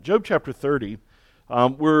Job chapter 30.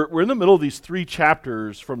 We're in the middle of these three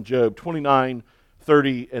chapters from Job, 29,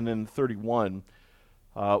 30, and then 31,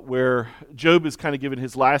 where Job is kind of given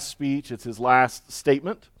his last speech. It's his last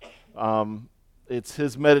statement. It's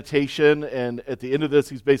his meditation, and at the end of this,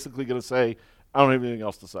 he's basically going to say, I don't have anything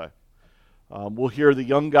else to say. We'll hear the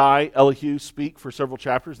young guy, Elihu, speak for several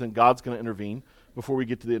chapters, then God's going to intervene before we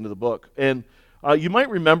get to the end of the book. And you might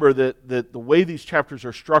remember that the way these chapters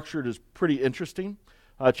are structured is pretty interesting.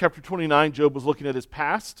 Chapter 29, Job was looking at his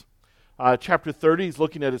past. Chapter 30, he's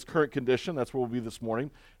looking at his current condition. That's where we'll be this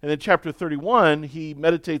morning. And then chapter 31, he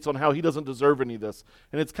meditates on how he doesn't deserve any of this.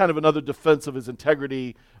 And it's kind of another defense of his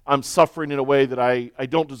integrity. I'm suffering in a way that I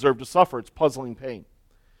don't deserve to suffer. It's puzzling pain.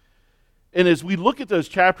 And as we look at those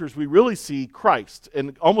chapters, we really see Christ,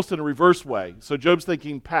 and almost in a reverse way. So Job's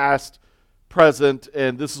thinking past, present,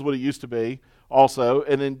 and this is what it used to be also.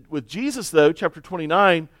 And then with Jesus, though, chapter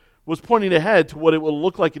 29 was pointing ahead to what it will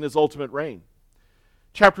look like in his ultimate reign.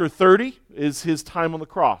 Chapter 30 is his time on the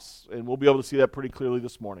cross, and we'll be able to see that pretty clearly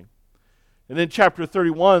this morning. And then chapter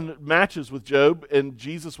 31 matches with Job, and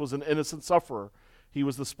Jesus was an innocent sufferer. He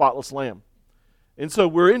was the spotless lamb. And so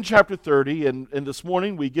we're in chapter 30, and this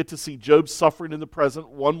morning we get to see Job suffering in the present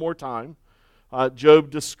one more time,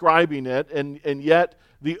 Job describing it, and yet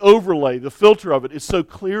the overlay, the filter of it is so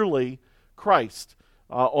clearly Christ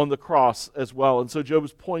on the cross as well. And so Job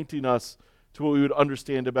is pointing us to what we would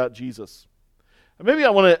understand about Jesus. And maybe I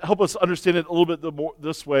want to help us understand it a little bit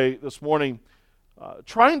this way this morning,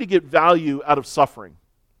 trying to get value out of suffering,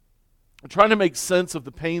 trying to make sense of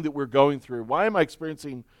the pain that we're going through. Why am I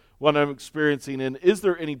experiencing what I'm experiencing, and is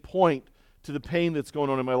there any point to the pain that's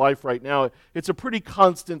going on in my life right now? It's a pretty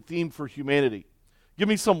constant theme for humanity. Give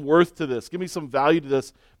me some worth to this. Give me some value to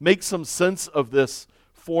this. Make some sense of this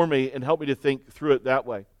for me and help me to think through it that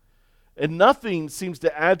way. And nothing seems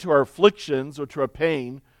to add to our afflictions or to our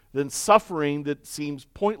pain than suffering that seems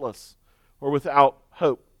pointless or without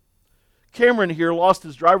hope. Cameron here lost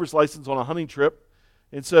his driver's license on a hunting trip.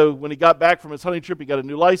 And so when he got back from his hunting trip, he got a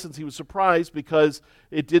new license. He was surprised because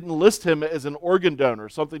it didn't list him as an organ donor,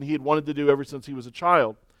 something he had wanted to do ever since he was a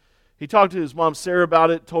child. He talked to his mom, Sarah,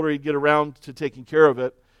 about it, told her he'd get around to taking care of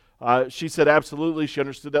it. She said absolutely. She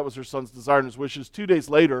understood that was her son's desire and his wishes. 2 days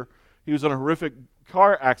later, he was in a horrific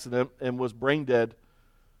car accident and was brain dead.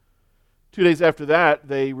 2 days after that,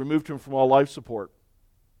 they removed him from all life support.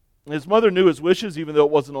 His mother knew his wishes, even though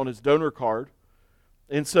it wasn't on his donor card.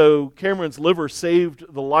 And so Cameron's liver saved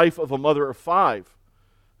the life of a mother of 5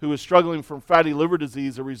 who was struggling from fatty liver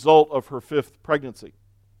disease, a result of her 5th pregnancy.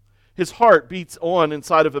 His heart beats on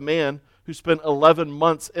inside of a man who spent 11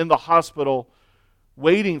 months in the hospital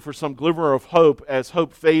waiting for some glimmer of hope as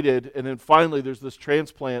hope faded, and then finally there's this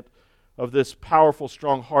transplant of this powerful,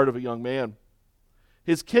 strong heart of a young man.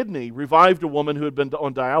 His kidney revived a woman who had been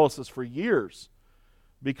on dialysis for years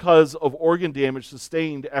because of organ damage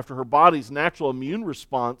sustained after her body's natural immune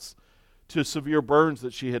response to severe burns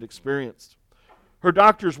that she had experienced. Her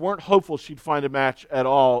doctors weren't hopeful she'd find a match at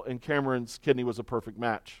all, and Cameron's kidney was a perfect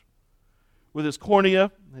match. With his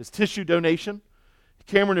cornea, his tissue donation,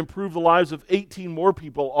 Cameron improved the lives of 18 more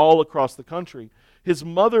people all across the country. His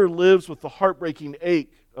mother lives with the heartbreaking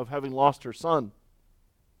ache of having lost her son,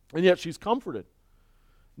 and yet she's comforted,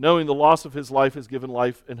 knowing the loss of his life has given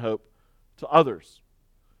life and hope to others.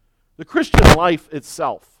 The Christian life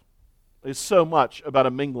itself is so much about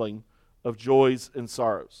a mingling of joys and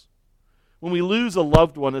sorrows. When we lose a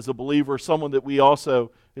loved one as a believer, someone that we also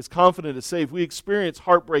is confident to save, we experience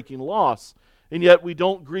heartbreaking loss, and yet we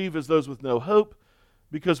don't grieve as those with no hope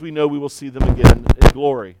because we know we will see them again in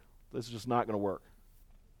glory. This is just not going to work.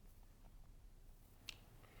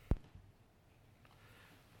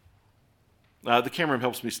 The camera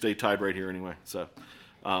helps me stay tied right here anyway, so...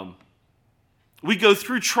 We go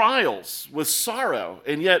through trials with sorrow,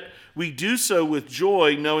 and yet we do so with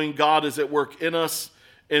joy, knowing God is at work in us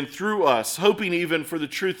and through us, hoping even for the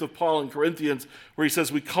truth of Paul in Corinthians, where he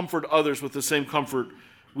says we comfort others with the same comfort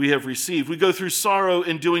we have received. We go through sorrow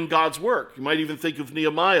in doing God's work. You might even think of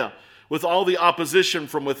Nehemiah, with all the opposition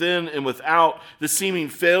from within and without, the seeming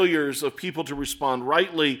failures of people to respond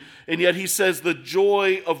rightly, and yet he says the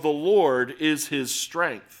joy of the Lord is his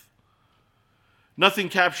strength. Nothing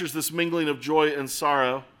captures this mingling of joy and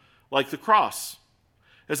sorrow like the cross.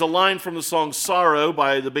 As a line from the song Sorrow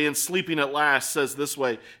by the band Sleeping at Last says this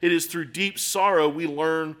way, it is through deep sorrow we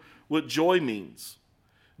learn what joy means.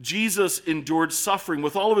 Jesus endured suffering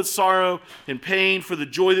with all of its sorrow and pain for the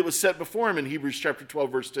joy that was set before him in Hebrews chapter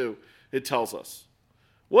 12, verse 2, it tells us.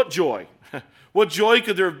 What joy? What joy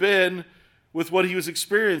could there have been with what he was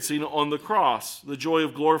experiencing on the cross? The joy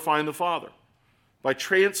of glorifying the Father. by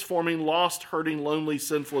transforming lost, hurting, lonely,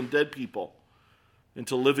 sinful, and dead people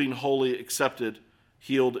into living, holy, accepted,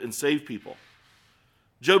 healed, and saved people.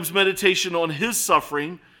 Job's meditation on his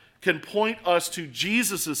suffering can point us to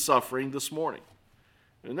Jesus' suffering this morning.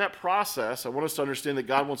 In that process, I want us to understand that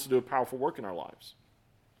God wants to do a powerful work in our lives.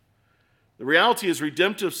 The reality is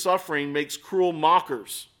redemptive suffering makes cruel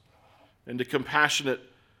mockers into compassionate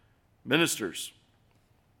ministers.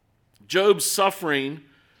 Job's suffering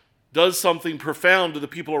does something profound to the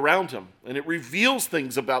people around him, and it reveals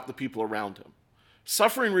things about the people around him.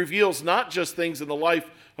 Suffering reveals not just things in the life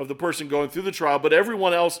of the person going through the trial, but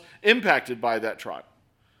everyone else impacted by that trial.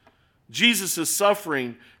 Jesus'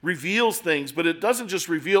 suffering reveals things, but it doesn't just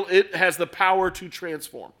reveal, it has the power to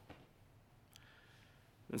transform.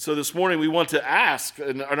 And so this morning we want to ask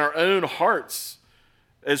in our own hearts,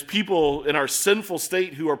 as people in our sinful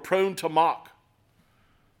state who are prone to mock,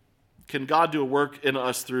 can God do a work in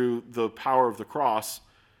us through the power of the cross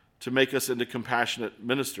to make us into compassionate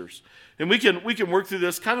ministers? And we can work through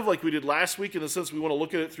this kind of like we did last week, in the sense we want to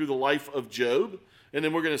look at it through the life of Job, and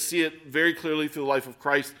then we're going to see it very clearly through the life of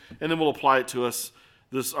Christ, and then we'll apply it to us,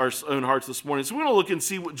 our own hearts this morning. So we're going to look and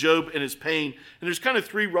see what Job and his pain, and there's kind of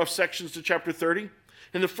three rough sections to chapter 30.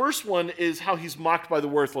 And the first one is how he's mocked by the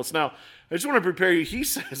worthless. Now, I just want to prepare you. He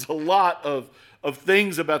says a lot of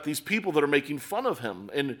things about these people that are making fun of him.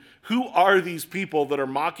 And who are these people that are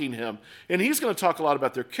mocking him? And he's going to talk a lot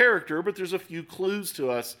about their character, but there's a few clues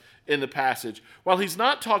to us in the passage. While he's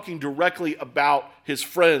not talking directly about his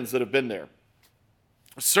friends that have been there,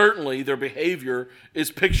 certainly their behavior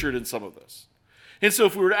is pictured in some of this. And so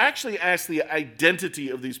if we were to actually ask the identity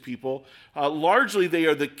of these people, largely they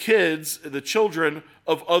are the kids, the children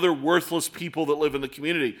of other worthless people that live in the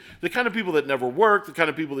community. The kind of people that never work, the kind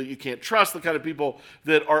of people that you can't trust, the kind of people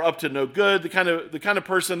that are up to no good, the kind of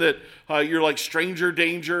person that you're like stranger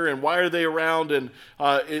danger and why are they around? And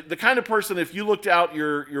the kind of person, if you looked out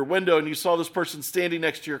your window and you saw this person standing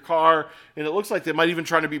next to your car and it looks like they might even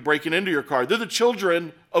try to be breaking into your car. They're the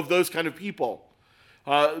children of those kind of people.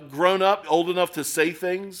 Grown up, old enough to say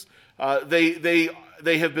things.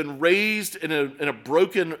 They have been raised in a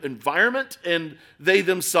broken environment, and they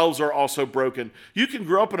themselves are also broken. You can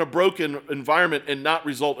grow up in a broken environment and not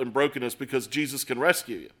result in brokenness, because Jesus can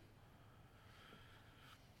rescue you.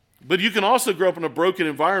 But you can also grow up in a broken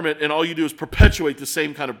environment and all you do is perpetuate the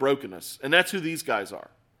same kind of brokenness. And that's who these guys are.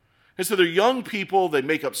 And so they're young people. They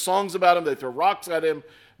make up songs about him. They throw rocks at him.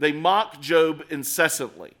 They mock Job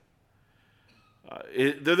incessantly.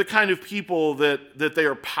 They're the kind of people that they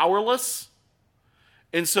are powerless.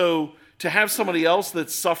 And so to have somebody else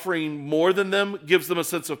that's suffering more than them gives them a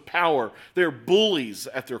sense of power. They're bullies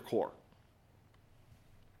at their core.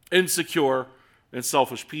 Insecure and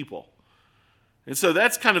selfish people. And so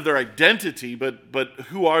that's kind of their identity, but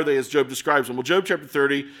who are they as Job describes them? Well, Job chapter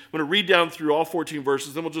 30, I'm going to read down through all 14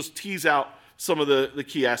 verses, then we'll just tease out some of the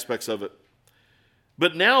key aspects of it.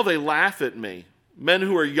 But now they laugh at me. Men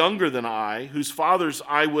who are younger than I, whose fathers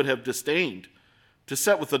I would have disdained, to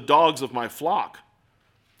set with the dogs of my flock.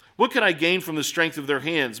 What can I gain from the strength of their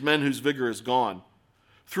hands, men whose vigor is gone?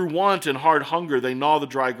 Through want and hard hunger they gnaw the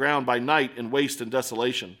dry ground by night in waste and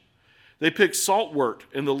desolation. They pick saltwort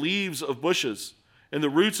and the leaves of bushes and the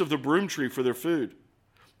roots of the broom tree for their food.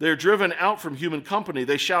 They are driven out from human company.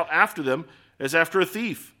 They shout after them as after a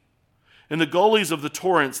thief. In the gullies of the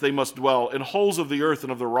torrents they must dwell, in holes of the earth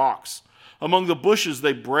and of the rocks. Among the bushes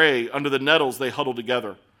they bray, under the nettles they huddle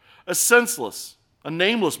together. A senseless, a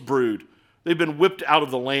nameless brood, they've been whipped out of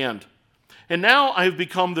the land. And now I have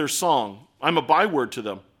become their song. I'm a byword to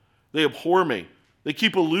them. They abhor me. They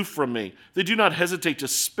keep aloof from me. They do not hesitate to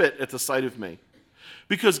spit at the sight of me.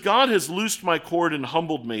 Because God has loosed my cord and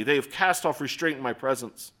humbled me, they have cast off restraint in my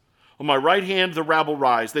presence. On my right hand the rabble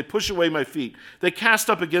rise. They push away my feet. They cast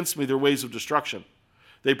up against me their ways of destruction.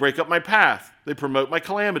 They break up my path. They promote my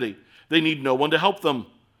calamity. They need no one to help them.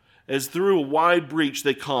 As through a wide breach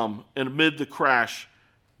they come, and amid the crash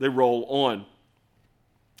they roll on.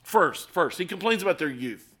 First, he complains about their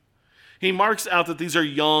youth. He marks out that these are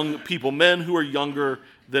young people, men who are younger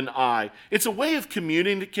than I. It's a way of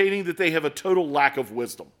communicating that they have a total lack of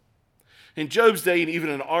wisdom. In Job's day, and even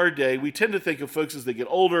in our day, we tend to think of folks as they get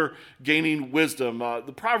older, gaining wisdom.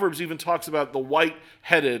 The Proverbs even talks about the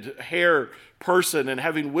white-headed hair person and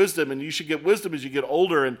having wisdom, and you should get wisdom as you get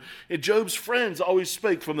older. And Job's friends always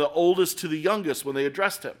spake from the oldest to the youngest when they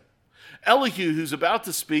addressed him. Elihu, who's about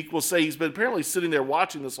to speak, will say he's been apparently sitting there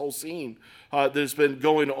watching this whole scene that has been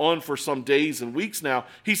going on for some days and weeks now.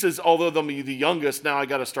 He says, although they'll be the youngest, now I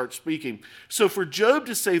got to start speaking. So for Job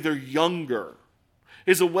to say they're younger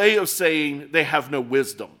is a way of saying they have no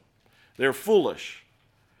wisdom. They're foolish.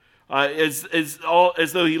 as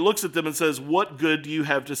though he looks at them and says, "What good do you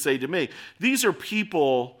have to say to me?" These are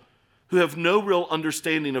people who have no real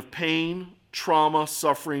understanding of pain, trauma,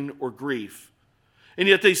 suffering, or grief. And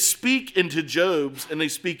yet they speak into Job's and they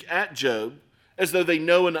speak at Job as though they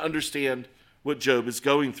know and understand what Job is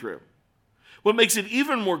going through. What makes it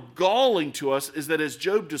even more galling to us is that as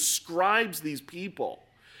Job describes these people,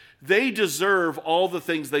 they deserve all the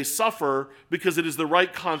things they suffer because it is the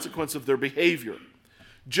right consequence of their behavior.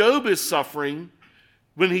 Job is suffering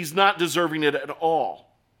when he's not deserving it at all.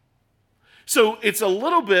 So it's a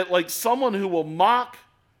little bit like someone who will mock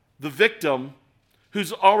the victim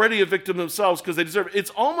who's already a victim themselves because they deserve it.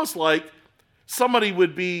 It's almost like somebody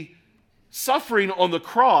would be suffering on the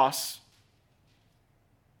cross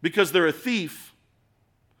because they're a thief,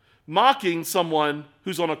 mocking someone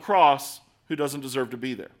who's on a cross who doesn't deserve to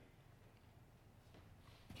be there.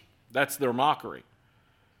 That's their mockery.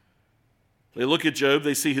 They look at Job,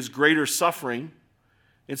 they see his greater suffering,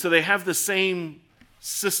 and so they have the same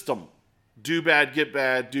system. Do bad, get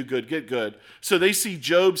bad, do good, get good. So they see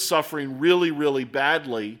Job suffering really, really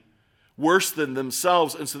badly, worse than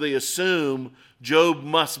themselves, and so they assume Job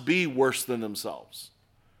must be worse than themselves.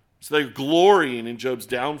 So they're glorying in Job's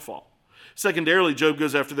downfall. Secondarily, Job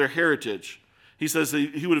goes after their heritage. He says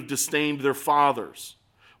that he would have disdained their fathers.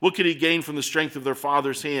 What could he gain from the strength of their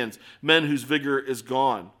fathers' hands? Men whose vigor is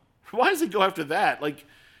gone. Why does he go after that? Like,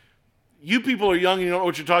 you people are young and you don't know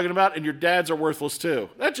what you're talking about, and your dads are worthless too.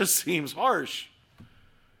 That just seems harsh.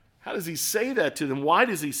 How does he say that to them? Why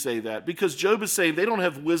does he say that? Because Job is saying they don't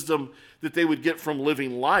have wisdom that they would get from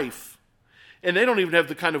living life, and they don't even have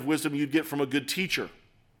the kind of wisdom you'd get from a good teacher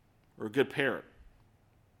or a good parent.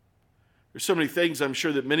 There's so many things I'm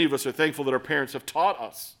sure that many of us are thankful that our parents have taught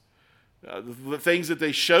us. The things that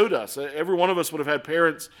they showed us. Every one of us would have had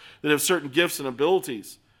parents that have certain gifts and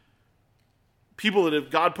abilities. People that have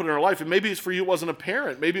God put in our life, and maybe it's for you, it wasn't a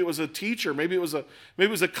parent, maybe it was a teacher, maybe it was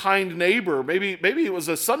a kind neighbor, maybe it was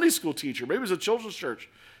a Sunday school teacher, maybe it was a children's church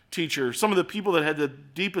teacher. Some of the people that had the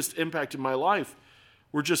deepest impact in my life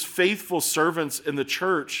were just faithful servants in the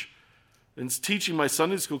church and teaching my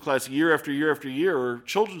Sunday school class year after year after year, or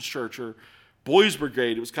children's church, or Boys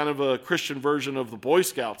Brigade. It was kind of a Christian version of the Boy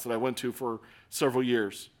Scouts that I went to for several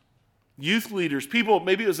years. Youth leaders, people,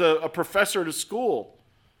 maybe it was a professor at a school.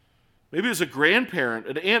 Maybe it was a grandparent,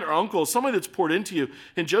 an aunt or uncle, somebody that's poured into you.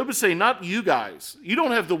 And Job is saying, not you guys. You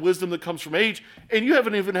don't have the wisdom that comes from age, and you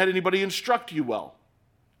haven't even had anybody instruct you well.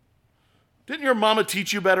 Didn't your mama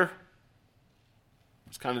teach you better?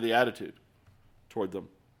 It's kind of the attitude toward them.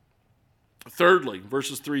 Thirdly,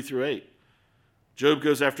 verses 3 through 8. Job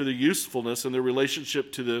goes after their usefulness and their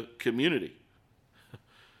relationship to the community.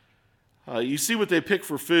 You see what they pick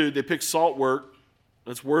for food. They pick saltwort.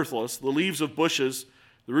 That's worthless. The leaves of bushes.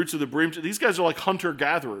 The roots of the bream. These guys are like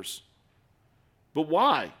hunter-gatherers. But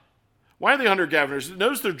why? Why are they hunter-gatherers?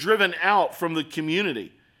 Notice they're driven out from the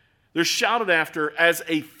community. They're shouted after as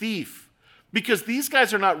a thief because these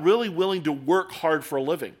guys are not really willing to work hard for a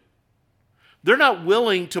living. They're not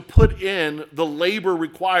willing to put in the labor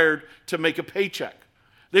required to make a paycheck.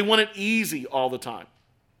 They want it easy all the time.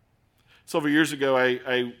 Several years ago,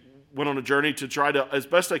 I went on a journey to try to, as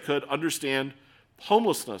best I could, understand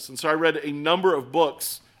homelessness. And so I read a number of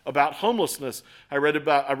books about homelessness. I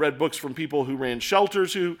read books from people who ran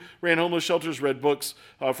shelters, who ran homeless shelters, read books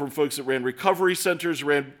from folks that ran recovery centers,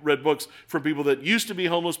 read books from people that used to be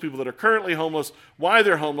homeless, people that are currently homeless, why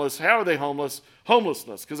they're homeless, how are they homeless,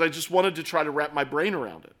 homelessness, because I just wanted to try to wrap my brain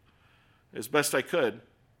around it as best I could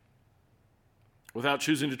without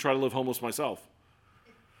choosing to try to live homeless myself.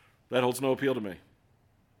 That holds no appeal to me.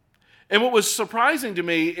 And what was surprising to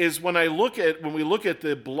me is when we look at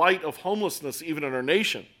the blight of homelessness even in our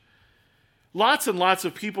nation, lots and lots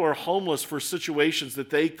of people are homeless for situations that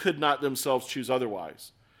they could not themselves choose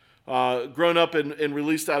otherwise. Grown up and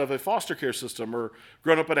released out of a foster care system, or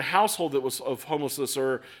grown up in a household that was of homelessness,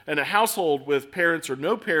 or in a household with parents or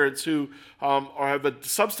no parents who have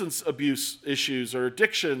substance abuse issues or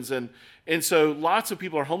addictions. And so lots of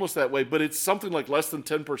people are homeless that way, but it's something like less than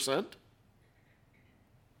 10%.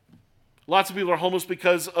 Lots of people are homeless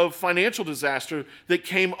because of financial disaster that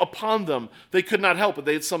came upon them. They could not help it.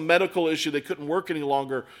 They had some medical issue. They couldn't work any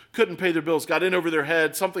longer, couldn't pay their bills, got in over their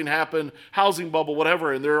head, something happened, housing bubble,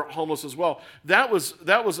 whatever, and they're homeless as well. That was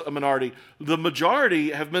a minority. The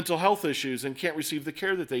majority have mental health issues and can't receive the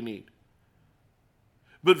care that they need.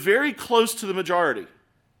 But very close to the majority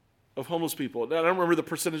of homeless people. Now, I don't remember the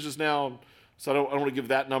percentages now, so I don't want to give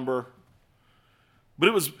that number. But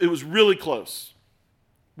it was really close.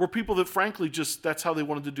 Were people that frankly just, that's how they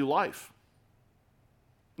wanted to do life.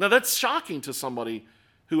 Now that's shocking to somebody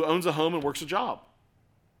who owns a home and works a job.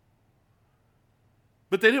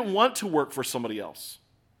 But they didn't want to work for somebody else.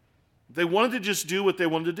 They wanted to just do what they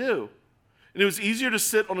wanted to do. And it was easier to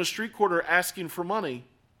sit on a street corner asking for money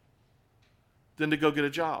than to go get a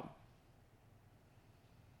job.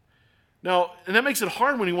 Now, and that makes it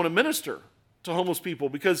hard when you want to minister to homeless people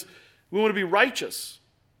because we want to be righteous.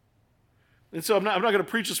 And so I'm not going to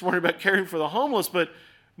preach this morning about caring for the homeless, but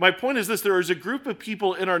my point is this: there is a group of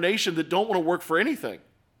people in our nation that don't want to work for anything.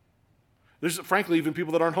 There's, frankly, even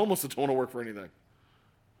people that aren't homeless that don't want to work for anything.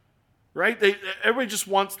 Right? Everybody just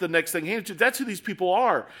wants the next thing handed to them. That's who these people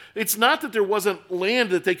are. It's not that there wasn't land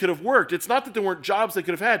that they could have worked. It's not that there weren't jobs they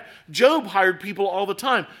could have had. Job hired people all the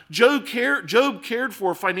time. Job cared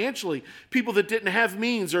for financially people that didn't have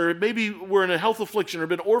means or maybe were in a health affliction or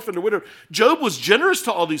been orphaned or widowed. Job was generous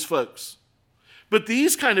to all these folks. But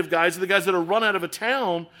these kind of guys are the guys that are run out of a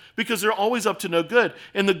town because they're always up to no good.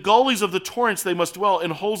 In the gullies of the torrents they must dwell,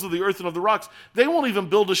 in holes of the earth and of the rocks. They won't even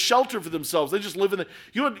build a shelter for themselves. They just live in the...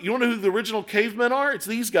 You want to know who the original cavemen are? It's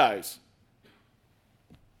these guys.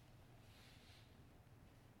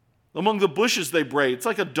 Among the bushes they bray. It's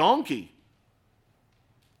like a donkey.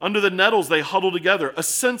 Under the nettles they huddle together. A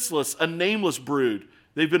senseless, a nameless brood.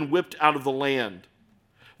 They've been whipped out of the land.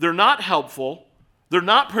 They're not helpful. They're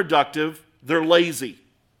not productive. They're lazy.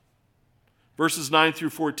 Verses 9 through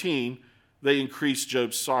 14, they increase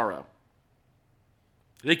Job's sorrow.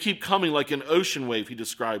 They keep coming like an ocean wave, he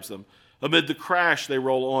describes them. Amid the crash, they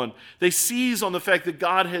roll on. They seize on the fact that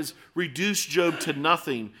God has reduced Job to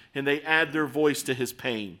nothing, and they add their voice to his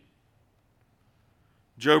pain.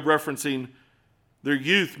 Job, referencing their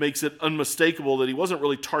youth, makes it unmistakable that he wasn't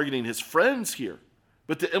really targeting his friends here,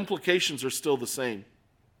 but the implications are still the same.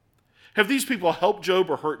 Have these people helped Job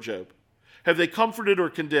or hurt Job? Have they comforted or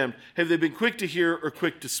condemned? Have they been quick to hear or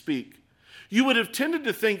quick to speak? You would have tended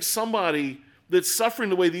to think somebody that's suffering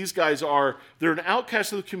the way these guys are, they're an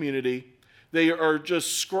outcast of the community. They are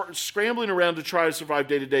just scrambling around to try to survive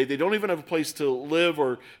day to day. They don't even have a place to live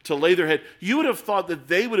or to lay their head. You would have thought that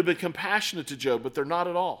they would have been compassionate to Job, but they're not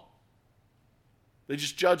at all. They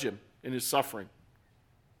just judge him in his suffering.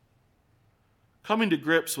 Coming to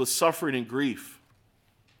grips with suffering and grief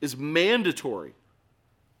is mandatory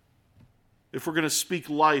if we're going to speak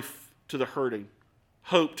life to the hurting,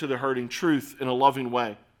 hope to the hurting, truth in a loving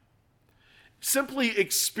way. Simply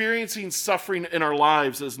experiencing suffering in our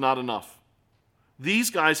lives is not enough. These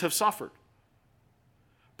guys have suffered.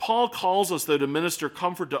 Paul calls us, though, to minister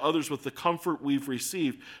comfort to others with the comfort we've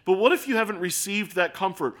received. But what if you haven't received that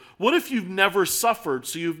comfort? What if you've never suffered,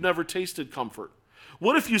 so you've never tasted comfort?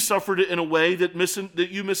 What if you suffered it in a way that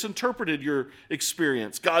you misinterpreted your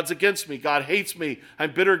experience? God's against me. God hates me.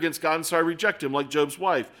 I'm bitter against God, and so I reject him, like Job's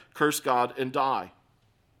wife. Curse God and die.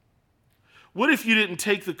 What if you didn't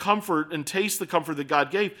take the comfort and taste the comfort that God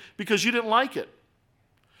gave because you didn't like it?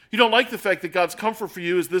 You don't like the fact that God's comfort for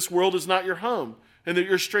you is this world is not your home, and that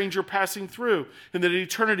you're a stranger passing through, and that in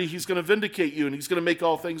eternity he's going to vindicate you, and he's going to make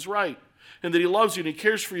all things right, and that he loves you, and he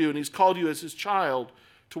cares for you, and he's called you as his child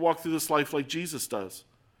to walk through this life like Jesus does.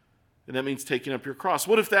 And that means taking up your cross.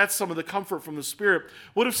 What if that's some of the comfort from the Spirit?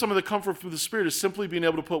 What if some of the comfort from the Spirit is simply being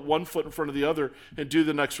able to put one foot in front of the other and do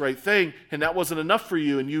the next right thing, and that wasn't enough for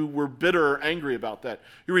you, and you were bitter or angry about that?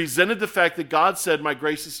 You resented the fact that God said, my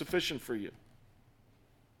grace is sufficient for you.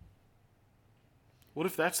 What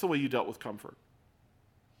if that's the way you dealt with comfort?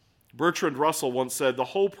 Bertrand Russell once said, the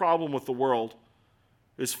whole problem with the world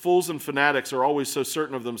is fools and fanatics are always so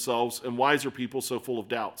certain of themselves, and wiser people so full of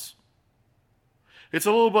doubts. It's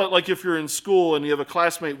a little bit like if you're in school and you have a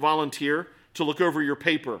classmate volunteer to look over your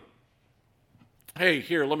paper. Hey,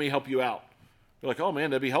 here, let me help you out. You're like, oh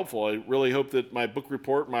man, that'd be helpful. I really hope that my book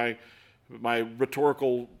report, my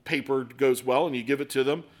rhetorical paper goes well, and you give it to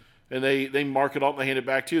them, and they mark it up and they hand it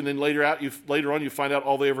back to you, and then later on you find out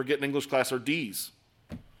all they ever get in English class are D's.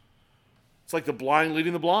 It's like the blind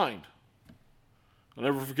leading the blind. I'll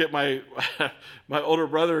never forget my older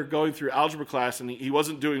brother going through algebra class, and he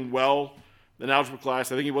wasn't doing well in algebra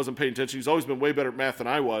class. I think he wasn't paying attention. He's always been way better at math than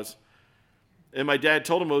I was. And my dad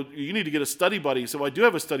told him, well, you need to get a study buddy. So I do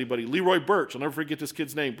have a study buddy, Leroy Birch. I'll never forget this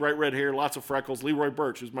kid's name. Bright red hair, lots of freckles. Leroy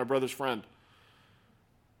Birch, who's my brother's friend.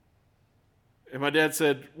 And my dad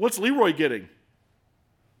said, what's Leroy getting?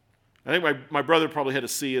 I think my brother probably had a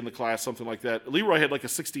C in the class, something like that. Leroy had like a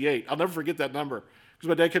 68. I'll never forget that number. Because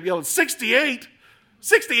my dad kept yelling, 68?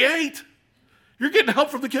 68? You're getting help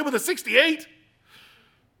from the kid with a 68?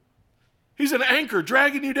 He's an anchor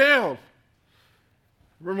dragging you down.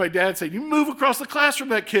 I remember my dad saying, you move across the class from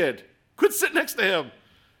that kid. Quit sitting next to him.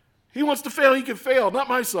 He wants to fail, he can fail, not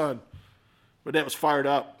my son. My dad was fired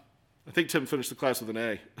up. I think Tim finished the class with an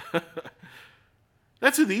A.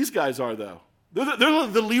 That's who these guys are, though. They're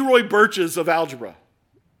the Leroy Birches of algebra.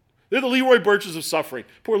 They're the Leroy Birches of suffering.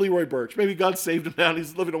 Poor Leroy Birch. Maybe God saved him now and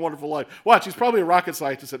he's living a wonderful life. Watch, he's probably a rocket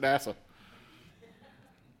scientist at NASA.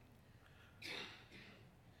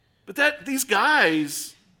 But these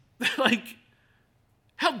guys, like,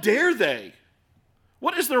 how dare they?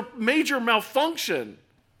 What is their major malfunction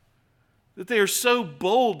that they are so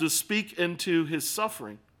bold to speak into his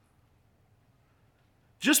suffering?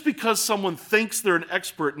 Just because someone thinks they're an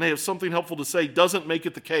expert and they have something helpful to say doesn't make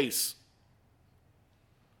it the case.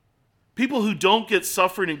 People who don't get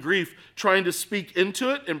suffering and grief trying to speak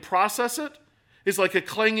into it and process it is like a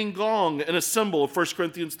clanging gong and a cymbal of 1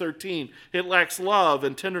 Corinthians 13. It lacks love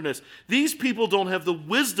and tenderness. These people don't have the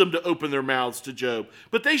wisdom to open their mouths to Job,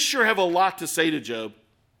 but they sure have a lot to say to Job.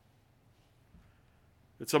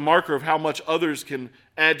 It's a marker of how much others can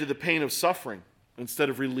add to the pain of suffering instead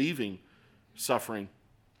of relieving suffering.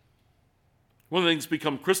 One of the things that's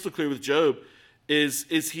become crystal clear with Job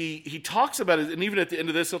is he talks about it, and even at the end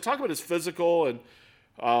of this, he'll talk about his physical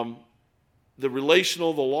and the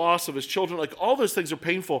relational, the loss of his children. Like, all those things are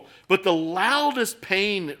painful, but the loudest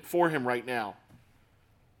pain for him right now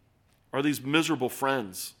are these miserable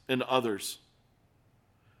friends and others.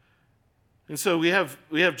 And so we have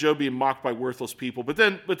Job being mocked by worthless people, but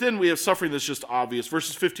then we have suffering that's just obvious.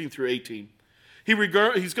 Verses 15 through 18. He's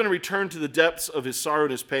going to return to the depths of his sorrow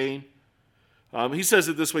and his pain. He says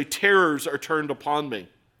it this way: terrors are turned upon me.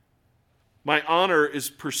 My honor is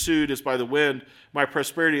pursued as by the wind. My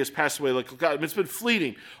prosperity has passed away like a cloud. It's been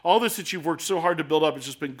fleeting. All this that you've worked so hard to build up has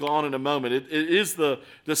just been gone in a moment. It is the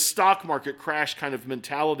stock market crash kind of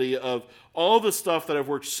mentality of all the stuff that I've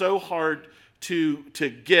worked so hard to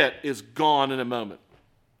get is gone in a moment.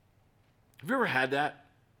 Have you ever had that?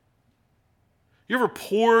 You ever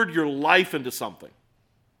poured your life into something?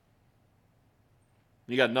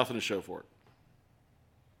 You got nothing to show for it.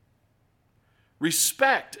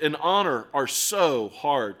 Respect and honor are so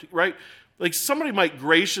hard, right? Like, somebody might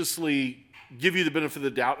graciously give you the benefit of the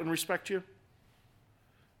doubt and respect you.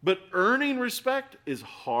 But earning respect is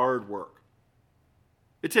hard work.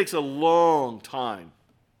 It takes a long time.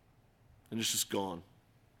 And it's just gone.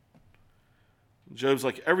 Job's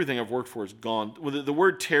like, everything I've worked for is gone. Well, the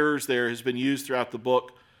word terrors there has been used throughout the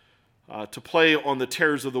book to play on the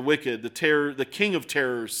terrors of the wicked, the king of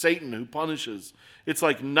terrors, Satan, who punishes. It's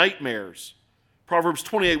like nightmares. Proverbs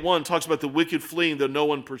 28:1 talks about the wicked fleeing, though no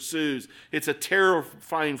one pursues. It's a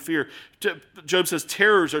terrifying fear. Job says,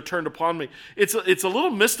 terrors are turned upon me. It's a little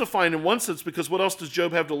mystifying in one sense, because what else does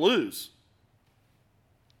Job have to lose?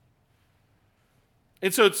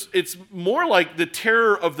 And so it's more like the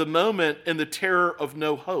terror of the moment and the terror of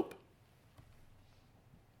no hope.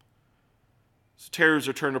 So terrors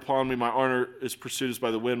are turned upon me. My honor is pursued as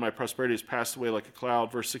by the wind. My prosperity has passed away like a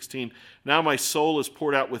cloud. Verse 16, now my soul is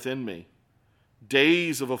poured out within me.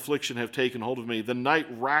 Days of affliction have taken hold of me. The night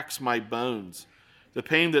racks my bones. The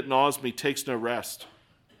pain that gnaws me takes no rest.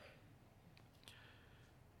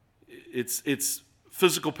 It's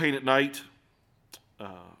physical pain at night.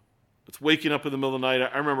 It's waking up in the middle of the night.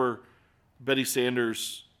 I remember Betty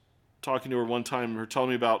Sanders talking to her one time, her telling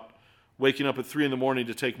me about waking up at 3 a.m.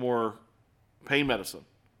 to take more pain medicine.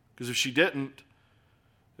 Because if she didn't,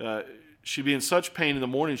 she'd be in such pain in the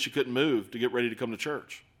morning she couldn't move to get ready to come to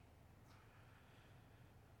church.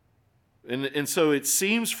 And so it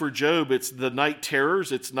seems for Job, it's the night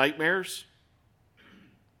terrors, it's nightmares.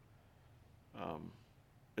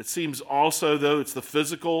 It seems also, though, it's the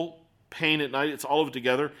physical pain at night. It's all of it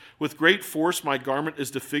together. With great force, my garment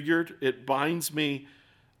is disfigured. It binds me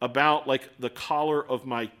about like the collar of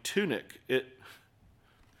my tunic.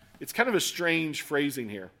 It's kind of a strange phrasing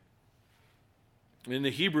here. In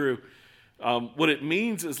the Hebrew, what it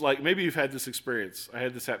means is like, maybe you've had this experience. I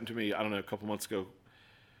had this happen to me, I don't know, a couple months ago.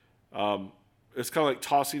 It's kind of like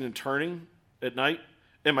tossing and turning at night,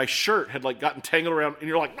 and my shirt had like gotten tangled around, and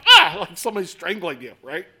you're like, like somebody's strangling you,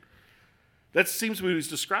 right? That seems to be what he's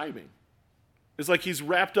describing. It's like he's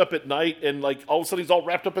wrapped up at night, and like all of a sudden he's all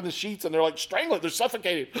wrapped up in the sheets, and they're like strangling, they're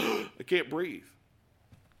suffocating. I can't breathe,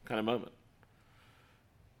 kind of moment.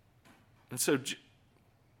 And so,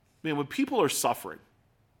 man, when people are suffering,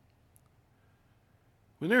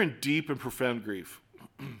 when they're in deep and profound grief,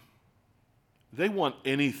 they want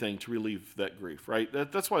anything to relieve that grief, right?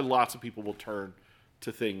 That's why lots of people will turn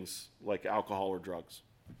to things like alcohol or drugs,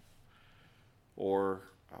 or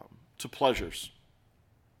to pleasures,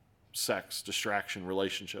 sex, distraction,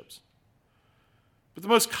 relationships. But the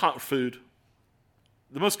most common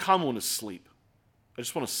one is sleep. I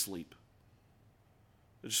just want to sleep.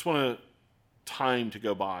 I just want time to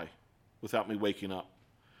go by without me waking up.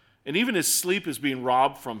 And even his sleep is being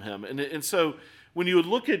robbed from him. And so when you would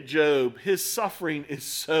look at Job, his suffering is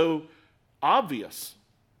so obvious.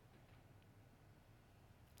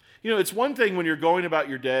 It's one thing when you're going about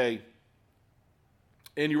your day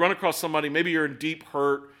and you run across somebody, maybe you're in deep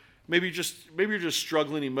hurt, maybe you're just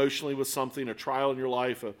struggling emotionally with something, a trial in your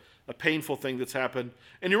life, a painful thing that's happened,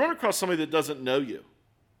 and you run across somebody that doesn't know you.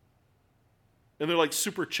 And they're like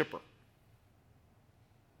super chipper.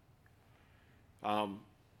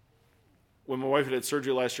 When my wife had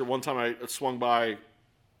surgery last year, one time I swung by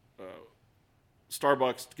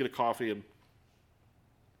Starbucks to get a coffee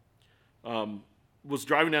and was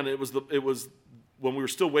driving down. It was when we were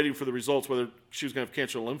still waiting for the results, whether she was going to have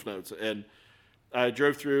cancer in lymph nodes. And I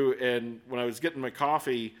drove through, and when I was getting my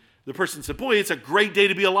coffee, the person said, "Boy, it's a great day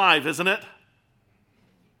to be alive, isn't it?"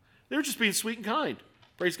 They were just being sweet and kind.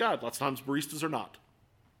 Praise God. Lots of times baristas are not.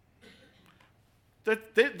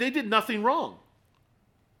 They did nothing wrong.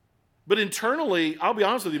 But internally, I'll be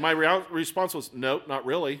honest with you, my response was, "No, not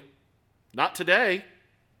really. Not today."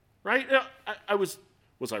 Right?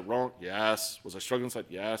 Was I wrong? Yes. Was I struggling inside?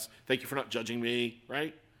 Yes. Thank you for not judging me.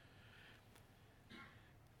 Right?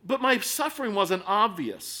 But my suffering wasn't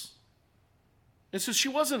obvious. And so she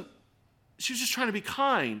was just trying to be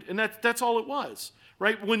kind. And that's all it was.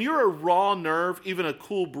 Right? When you're a raw nerve, even a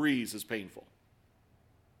cool breeze is painful.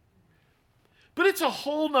 But it's a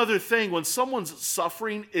whole nother thing when someone's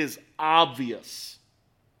suffering is obvious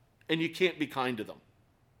and you can't be kind to them.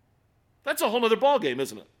 That's a whole nother ballgame,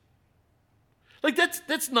 isn't it? Like,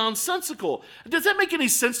 that's nonsensical. Does that make any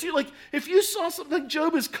sense to you? Like, if you saw something like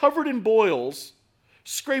Job is covered in boils,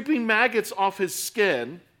 scraping maggots off his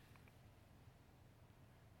skin,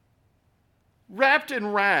 wrapped in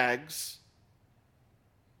rags,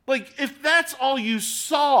 like, if that's all you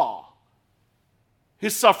saw,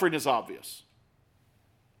 his suffering is obvious.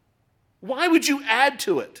 Why would you add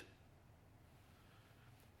to it?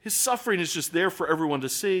 His suffering is just there for everyone to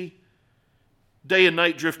see. Day and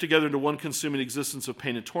night drift together into one consuming existence of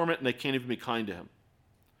pain and torment, and they can't even be kind to him.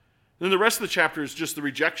 Then the rest of the chapter is just the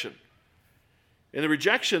rejection. And the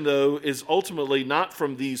rejection, though, is ultimately not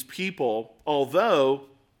from these people, although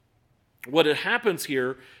what happens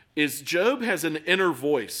here is Job has an inner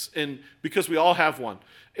voice, and because we all have one.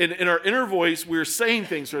 And in our inner voice, we're saying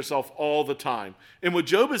things to ourselves all the time. And what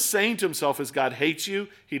Job is saying to himself is God hates you,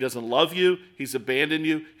 he doesn't love you, he's abandoned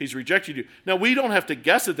you, he's rejected you. Now, we don't have to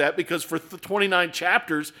guess at that because for 29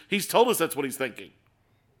 chapters, he's told us that's what he's thinking.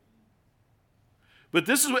 But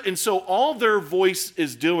this is and so all their voice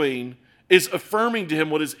is doing is affirming to him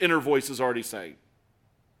what his inner voice is already saying.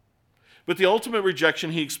 But the ultimate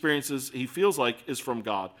rejection he experiences, he feels like, is from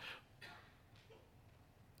God.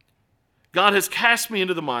 God has cast me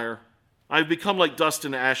into the mire. I have become like dust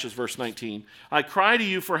and ashes, verse 19. I cry to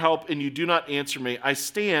you for help, and you do not answer me. I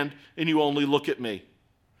stand, and you only look at me.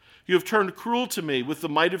 You have turned cruel to me. With the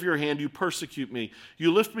might of your hand, you persecute me.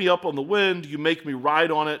 You lift me up on the wind. You make me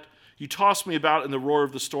ride on it. You toss me about in the roar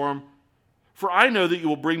of the storm. For I know that you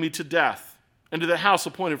will bring me to death, and to the house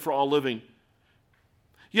appointed for all living.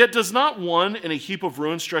 Yet does not one in a heap of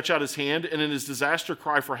ruin stretch out his hand, and in his disaster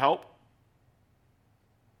cry for help?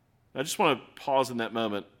 I just want to pause in that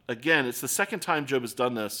moment. Again, it's the second time Job has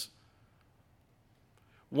done this.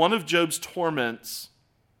 One of Job's torments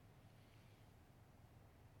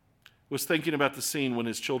was thinking about the scene when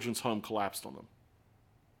his children's home collapsed on them.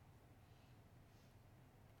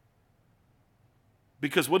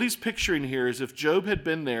 Because what he's picturing here is if Job had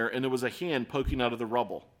been there and there was a hand poking out of the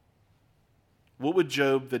rubble, what would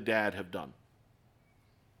Job, the dad, have done?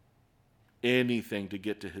 Anything to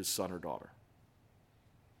get to his son or daughter.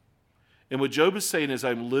 And what Job is saying is,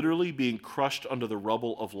 I'm literally being crushed under the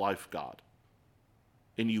rubble of life, God,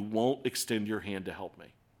 and you won't extend your hand to help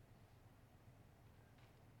me.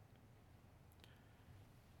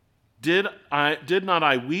 Did not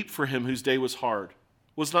I weep for him whose day was hard?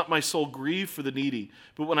 Was not my soul grieved for the needy?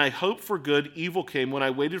 But when I hoped for good, evil came. When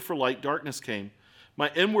I waited for light, darkness came. My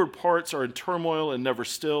inward parts are in turmoil and never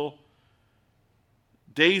still.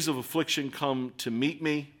 Days of affliction come to meet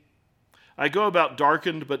me. I go about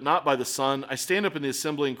darkened, but not by the sun. I stand up in the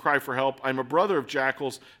assembly and cry for help. I'm a brother of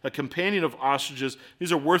jackals, a companion of ostriches.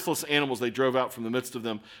 These are worthless animals they drove out from the midst of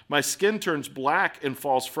them. My skin turns black and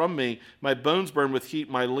falls from me. My bones burn with heat.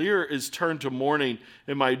 My lyre is turned to mourning,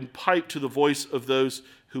 and my pipe to the voice of those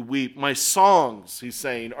who weep. My songs, he's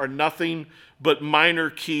saying, are nothing but minor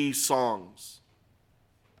key songs.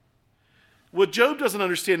 What Job doesn't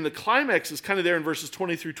understand, and the climax is kind of there in verses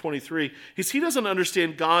 20 through 23, is he doesn't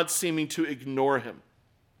understand God seeming to ignore him.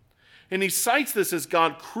 And he cites this as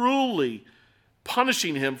God cruelly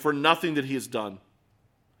punishing him for nothing that he has done.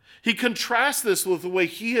 He contrasts this with the way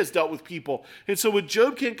he has dealt with people. And so what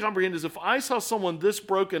Job can't comprehend is, if I saw someone this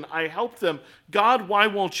broken, I helped them. God, why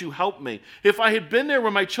won't you help me? If I had been there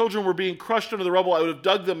when my children were being crushed under the rubble, I would have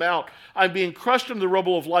dug them out. I'm being crushed under the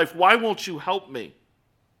rubble of life. Why won't you help me?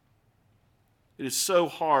 It is so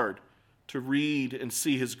hard to read and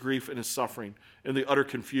see his grief and his suffering and the utter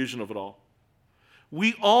confusion of it all.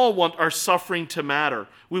 We all want our suffering to matter.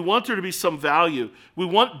 We want there to be some value. We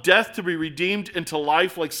want death to be redeemed into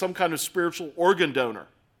life like some kind of spiritual organ donor.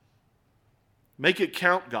 Make it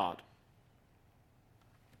count, God.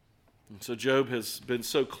 And so Job has been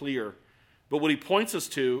so clear. But what he points us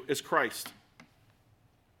to is Christ.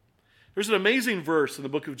 There's an amazing verse in the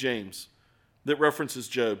book of James that references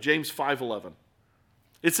Job, James 5:11.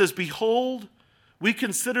 It says, "Behold, we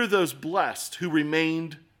consider those blessed who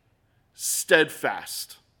remained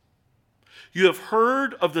steadfast. You have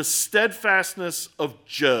heard of the steadfastness of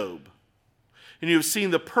Job, and you have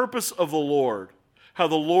seen the purpose of the Lord, how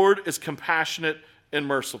the Lord is compassionate and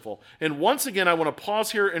merciful." And once again, I want to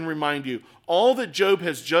pause here and remind you, all that Job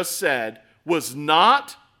has just said was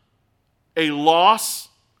not a loss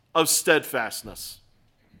of steadfastness.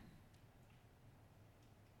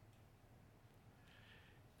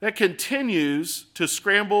 That continues to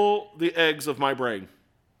scramble the eggs of my brain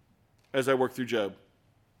as I work through Job.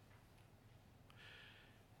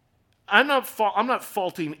 I'm not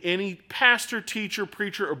faulting any pastor, teacher,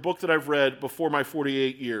 preacher, or book that I've read before my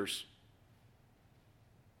 48 years.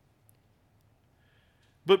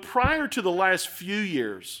 But prior to the last few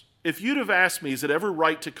years, if you'd have asked me, is it ever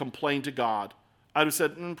right to complain to God? I'd have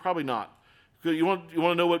said, probably not. You want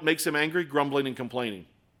to know what makes him angry? Grumbling and complaining.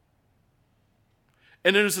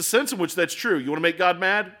 And there's a sense in which that's true. You want to make God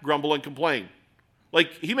mad? Grumble and complain.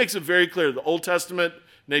 Like, he makes it very clear. The Old Testament,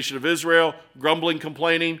 nation of Israel, grumbling,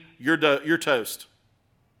 complaining, you're toast.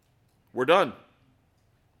 We're done.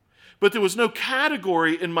 But there was no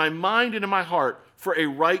category in my mind and in my heart for a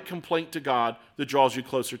right complaint to God that draws you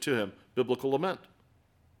closer to him. Biblical lament.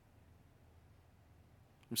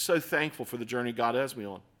 I'm so thankful for the journey God has me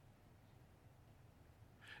on.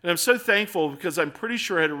 And I'm so thankful because I'm pretty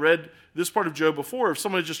sure I had read this part of Job before. If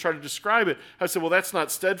someone had just tried to describe it, I said, well, that's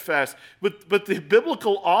not steadfast. But the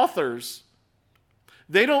biblical authors,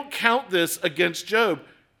 they don't count this against Job.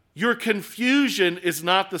 Your confusion is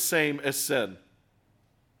not the same as sin.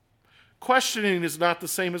 Questioning is not the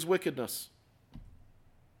same as wickedness.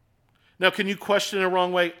 Now, can you question in a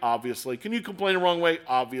wrong way? Obviously. Can you complain in a wrong way?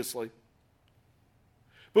 Obviously.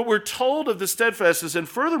 But we're told of the steadfastness, and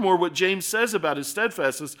furthermore, what James says about his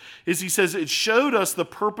steadfastness is he says it showed us the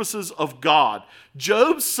purposes of God.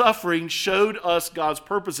 Job's suffering showed us God's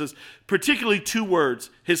purposes, particularly two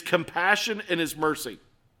words, his compassion and his mercy.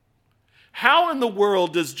 How in the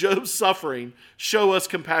world does Job's suffering show us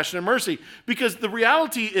compassion and mercy? Because the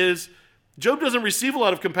reality is, Job doesn't receive a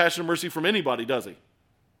lot of compassion and mercy from anybody, does he?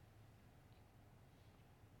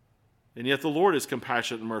 And yet the Lord is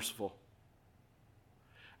compassionate and merciful.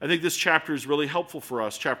 I think this chapter is really helpful for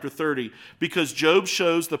us, chapter 30, because Job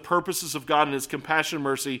shows the purposes of God and his compassion and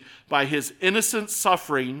mercy by his innocent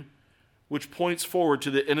suffering, which points forward to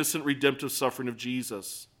the innocent redemptive suffering of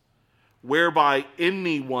Jesus, whereby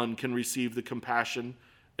anyone can receive the compassion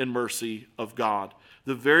and mercy of God.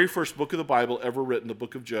 The very first book of the Bible ever written, the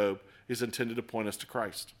book of Job, is intended to point us to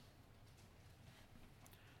Christ.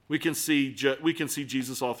 We can see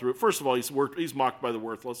Jesus all through it. First of all, he's mocked by the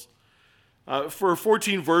worthless. For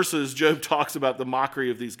 14 verses, Job talks about the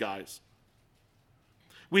mockery of these guys.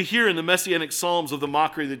 We hear in the Messianic Psalms of the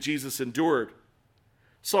mockery that Jesus endured.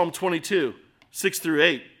 Psalm 22, 6 through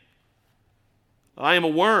 8. I am a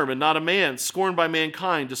worm and not a man, scorned by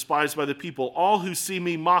mankind, despised by the people. All who see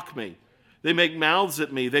me mock me. They make mouths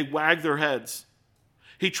at me. They wag their heads.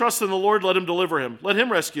 He trusts in the Lord, let him deliver him. Let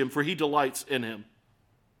him rescue him, for he delights in him.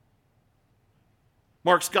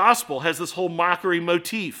 Mark's gospel has this whole mockery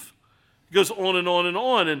motif. It goes on and on and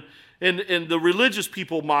on. And the religious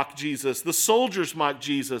people mock Jesus. The soldiers mock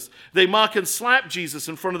Jesus. They mock and slap Jesus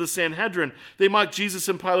in front of the Sanhedrin. They mock Jesus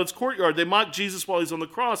in Pilate's courtyard. They mock Jesus while he's on the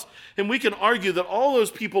cross. And we can argue that all those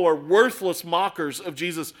people are worthless mockers of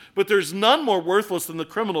Jesus, but there's none more worthless than the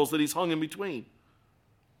criminals that he's hung in between.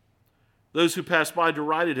 Those who passed by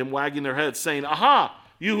derided him, wagging their heads, saying, "Aha!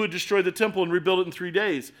 You who destroyed the temple and rebuilt it in 3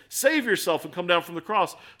 days, save yourself and come down from the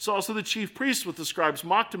cross." So also the chief priests with the scribes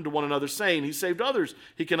mocked him to one another, saying, "He saved others,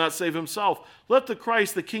 he cannot save himself. Let the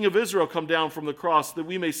Christ, the King of Israel, come down from the cross, that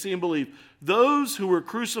we may see and believe." Those who were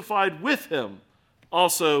crucified with him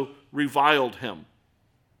also reviled him.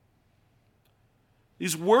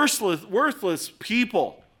 These worthless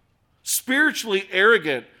people, spiritually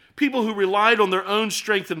arrogant, people who relied on their own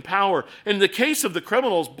strength and power. In the case of the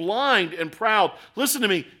criminals, blind and proud, listen to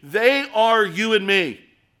me, they are you and me.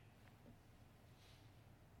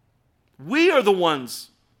 We are the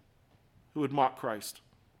ones who would mock Christ.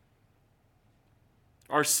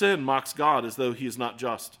 Our sin mocks God as though he is not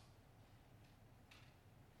just.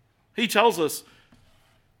 He tells us,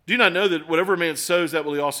 do you not know that whatever a man sows, that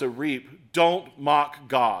will he also reap? Don't mock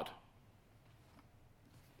God.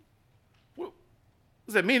 What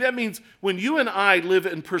does that mean? That means when you and I live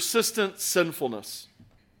in persistent sinfulness,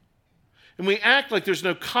 and we act like there's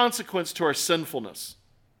no consequence to our sinfulness,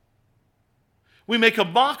 we make a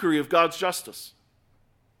mockery of God's justice.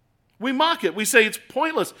 We mock it. We say it's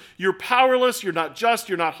pointless. You're powerless. You're not just.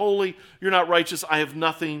 You're not holy. You're not righteous. I have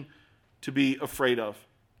nothing to be afraid of.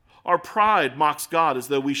 Our pride mocks God as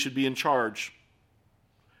though we should be in charge.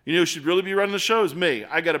 You know who should really be running the show is me.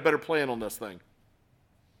 I got a better plan on this thing.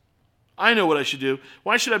 I know what I should do.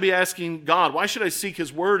 Why should I be asking God? Why should I seek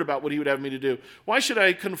his word about what he would have me to do? Why should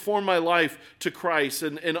I conform my life to Christ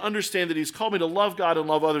and understand that he's called me to love God and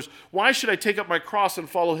love others? Why should I take up my cross and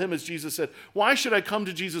follow him as Jesus said? Why should I come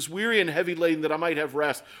to Jesus weary and heavy laden that I might have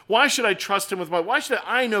rest? Why should I trust him with why should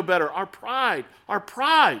I know better? Our pride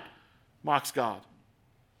mocks God.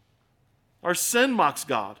 Our sin mocks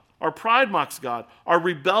God. Our pride mocks God. Our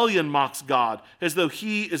rebellion mocks God as though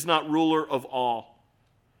he is not ruler of all.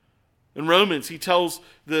 In Romans, he tells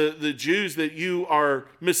the Jews that you are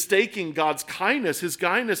mistaking God's kindness. His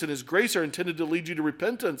kindness and his grace are intended to lead you to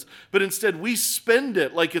repentance, but instead we spend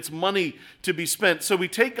it like it's money to be spent. So we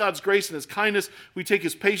take God's grace and his kindness, we take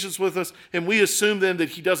his patience with us, and we assume then that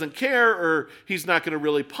he doesn't care, or he's not going to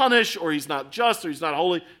really punish, or he's not just, or he's not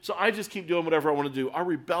holy. So I just keep doing whatever I want to do. Our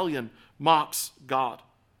rebellion mocks God.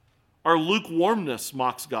 Our lukewarmness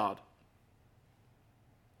mocks God.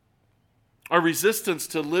 Our resistance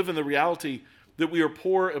to live in the reality that we are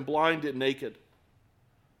poor and blind and naked.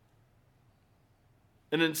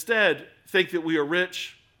 And instead, think that we are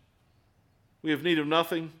rich, we have need of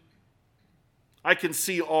nothing. I can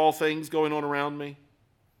see all things going on around me.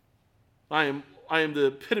 I am the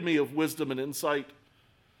epitome of wisdom and insight.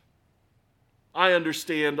 I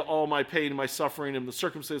understand all my pain and my suffering and the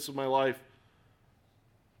circumstances of my life.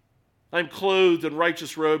 I'm clothed in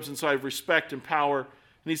righteous robes, and so I have respect and power.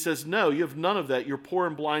 And he says, no, you have none of that. You're poor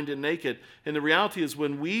and blind and naked. And the reality is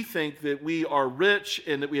when we think that we are rich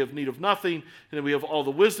and that we have need of nothing and that we have all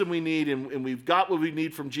the wisdom we need and we've got what we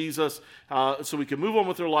need from Jesus so we can move on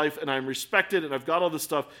with our life and I'm respected and I've got all this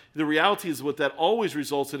stuff, the reality is what that always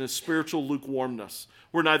results in is spiritual lukewarmness.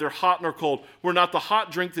 We're neither hot nor cold. We're not the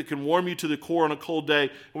hot drink that can warm you to the core on a cold day,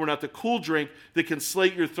 and we're not the cool drink that can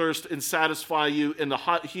slake your thirst and satisfy you in the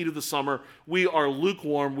hot heat of the summer. We are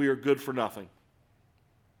lukewarm. We are good for nothing.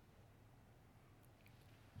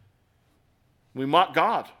 We mock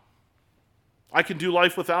God. I can do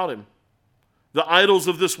life without him. The idols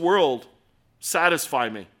of this world satisfy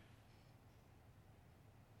me.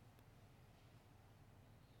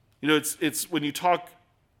 You know, it's when you talk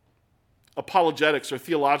apologetics or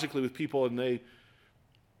theologically with people and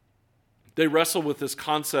they wrestle with this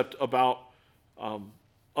concept about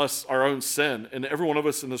us, our own sin. And every one of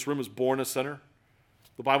us in this room is born a sinner.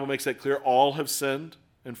 The Bible makes that clear. All have sinned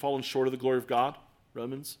and fallen short of the glory of God.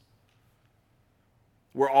 Romans.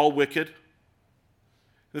 We're all wicked. And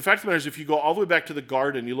the fact of the matter is, if you go all the way back to the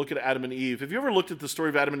garden, you look at Adam and Eve. Have you ever looked at the story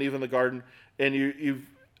of Adam and Eve in the garden? And you've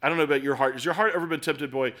I don't know about your heart. Has your heart ever been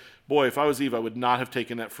tempted, boy, if I was Eve, I would not have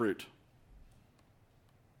taken that fruit?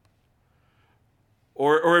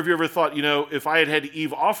 Or have you ever thought, if I had had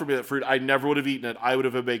Eve offer me that fruit, I never would have eaten it. I would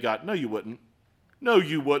have obeyed God. No, you wouldn't. No,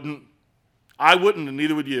 you wouldn't. I wouldn't, and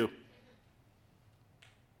neither would you.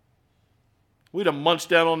 We'd have munched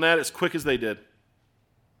down on that as quick as they did.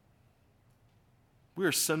 We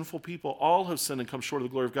are sinful people. All have sinned and come short of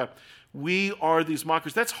the glory of God. We are these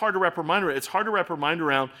mockers. That's hard to wrap our mind around. It's hard to wrap our mind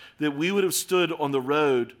around that we would have stood on the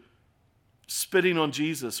road spitting on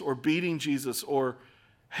Jesus or beating Jesus or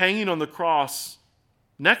hanging on the cross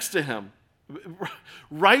next to him,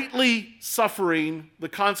 rightly suffering the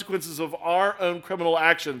consequences of our own criminal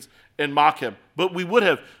actions and mock him. But we would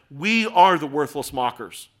have. We are the worthless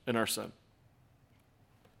mockers in our sin.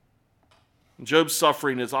 Job's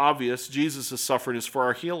suffering is obvious. Jesus' suffering is for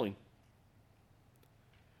our healing.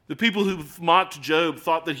 The people who mocked Job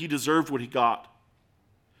thought that he deserved what he got.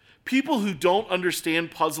 People who don't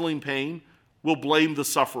understand puzzling pain will blame the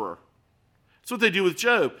sufferer. That's what they do with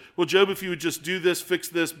Job. Well, Job, if you would just do this, fix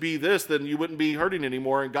this, be this, then you wouldn't be hurting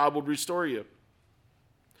anymore and God would restore you.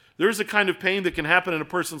 There is a kind of pain that can happen in a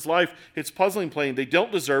person's life. It's puzzling pain. They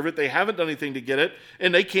don't deserve it. They haven't done anything to get it,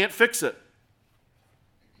 and they can't fix it.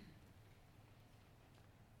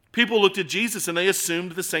 People looked at Jesus and they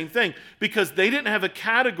assumed the same thing because they didn't have a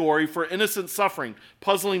category for innocent suffering,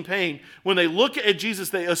 puzzling pain. When they look at Jesus,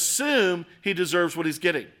 they assume he deserves what he's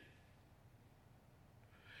getting.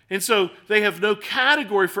 And so they have no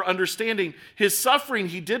category for understanding his suffering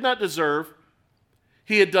he did not deserve.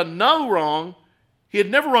 He had done no wrong. He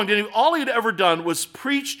had never wronged anyone. All he had ever done was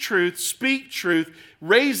preach truth, speak truth,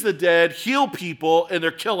 raise the dead, heal people, and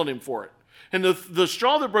they're killing him for it. And the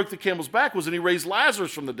straw that broke the camel's back was when he raised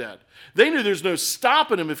Lazarus from the dead. They knew there's no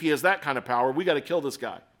stopping him if he has that kind of power. We got to kill this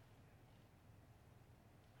guy.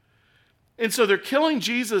 And so they're killing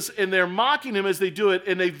Jesus and they're mocking him as they do it,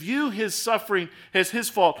 and they view his suffering as his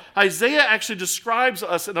fault. Isaiah actually describes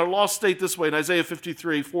us in our lost state this way in Isaiah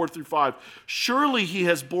 53, 4-5. Surely he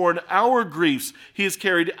has borne our griefs, he has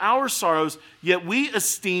carried our sorrows, yet we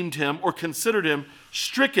esteemed him or considered him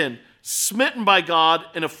stricken, smitten by God,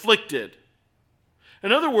 and afflicted.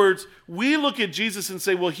 In other words, we look at Jesus and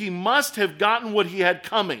say, well, he must have gotten what he had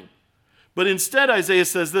coming. But instead, Isaiah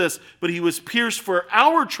says this, but he was pierced for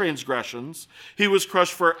our transgressions, he was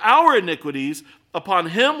crushed for our iniquities, upon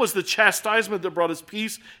him was the chastisement that brought us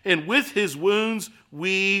peace, and with his wounds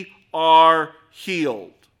we are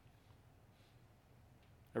healed.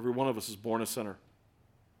 Every one of us is born a sinner.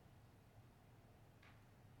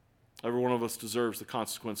 Every one of us deserves the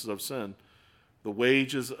consequences of sin. The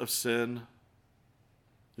wages of sin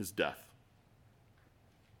is death.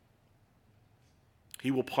 He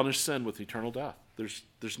will punish sin with eternal death.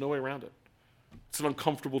 There's no way around it. It's an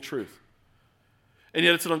uncomfortable truth. And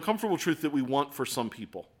yet it's an uncomfortable truth that we want for some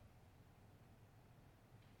people.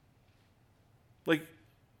 Like,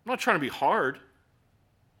 I'm not trying to be hard.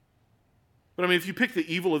 But I mean, if you pick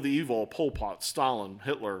the evil of the evil, Pol Pot, Stalin,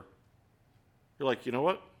 Hitler, you're like, you know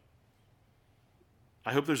what?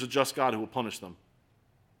 I hope there's a just God who will punish them.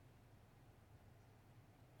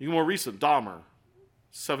 Even more recent, Dahmer,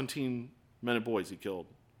 17 men and boys he killed.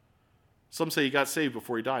 Some say he got saved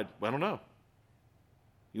before he died. Well, I don't know.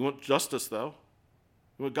 You want justice, though.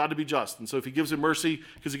 You want God to be just. And so if he gives him mercy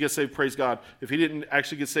because he gets saved, praise God. If he didn't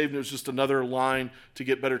actually get saved and it was just another line to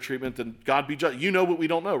get better treatment, then God be just. You know what we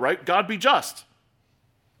don't know, right? God be just.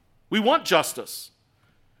 We want justice.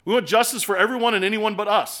 We want justice for everyone and anyone but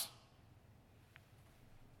us.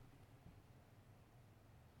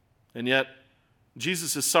 And yet,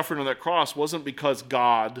 Jesus' suffering on that cross wasn't because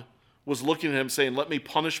God was looking at him saying, let me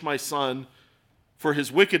punish my son for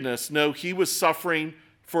his wickedness. No, he was suffering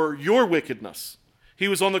for your wickedness. He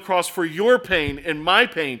was on the cross for your pain and my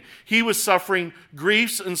pain. He was suffering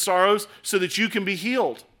griefs and sorrows so that you can be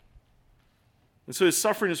healed. And so his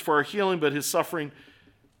suffering is for our healing, but his suffering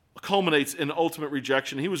culminates in ultimate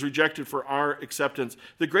rejection. He was rejected for our acceptance.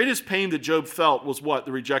 The greatest pain that Job felt was what?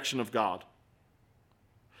 The rejection of God.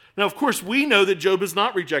 Now, of course, we know that Job is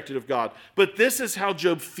not rejected of God, but this is how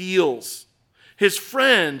Job feels. His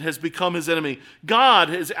friend has become his enemy. God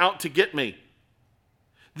is out to get me.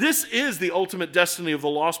 This is the ultimate destiny of the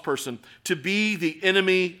lost person, to be the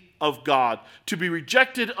enemy of God, to be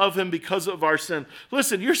rejected of him because of our sin.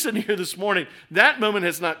 Listen, you're sitting here this morning. That moment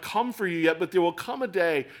has not come for you yet, but there will come a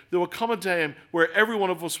day where every one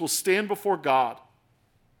of us will stand before God,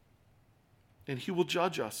 and he will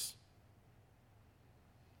judge us.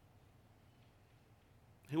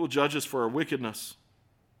 He will judge us for our wickedness,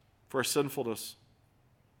 for our sinfulness,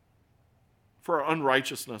 for our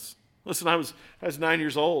unrighteousness. Listen, I was 9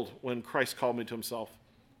 years old when Christ called me to himself.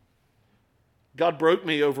 God broke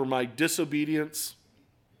me over my disobedience,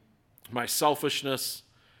 my selfishness,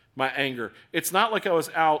 my anger. It's not like I was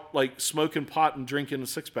out like smoking pot and drinking a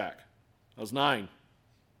six-pack. I was 9.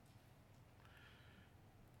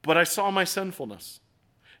 But I saw my sinfulness.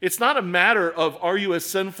 It's not a matter of are you as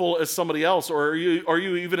sinful as somebody else, or are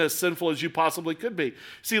you even as sinful as you possibly could be.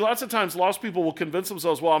 See, lots of times lost people will convince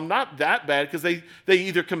themselves, well, I'm not that bad, because they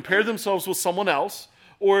either compare themselves with someone else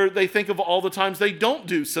or they think of all the times they don't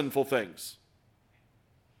do sinful things.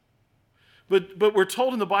 But we're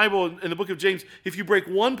told in the Bible, in the book of James, if you break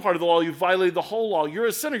one part of the law, you violated the whole law. You're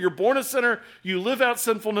a sinner. You're born a sinner. You live out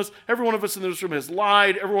sinfulness. Every one of us in this room has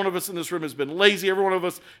lied. Every one of us in this room has been lazy. Every one of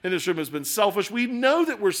us in this room has been selfish. We know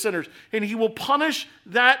that we're sinners, and he will punish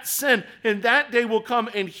that sin. And that day will come,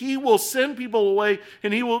 and he will send people away,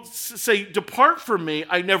 and he will say, depart from me.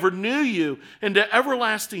 I never knew you, into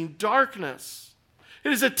everlasting darkness.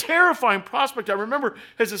 It is a terrifying prospect. I remember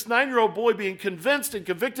as this 9-year-old boy being convinced and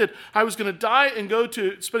convicted I was going to die and go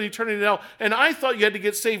to spend eternity in hell, and I thought you had to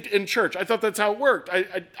get saved in church. I thought that's how it worked.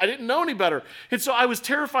 I didn't know any better. And so I was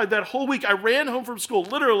terrified that whole week. I ran home from school,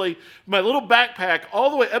 literally, my little backpack, all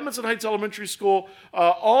the way, Edmondson Heights Elementary School,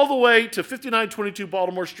 all the way to 5922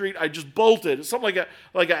 Baltimore Street. I just bolted. It's something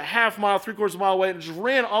like a half mile, 3/4 mile away, and just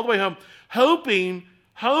ran all the way home, hoping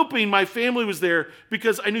my family was there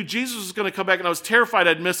because I knew Jesus was going to come back and I was terrified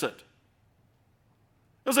I'd miss it.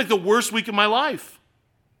 It was like the worst week of my life.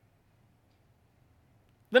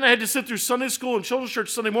 Then I had to sit through Sunday school and children's church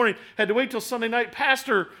Sunday morning. Had to wait till Sunday night.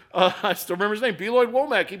 Pastor, I still remember his name, B. Lloyd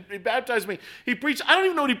Womack. He baptized me. He preached. I don't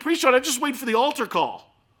even know what he preached on. I just waited for the altar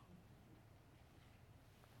call.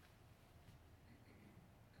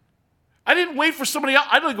 I didn't wait for somebody else.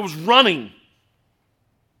 I don't think I was running.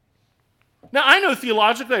 Now, I know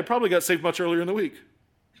theologically I probably got saved much earlier in the week.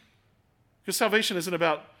 Because salvation isn't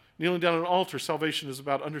about kneeling down on an altar. Salvation is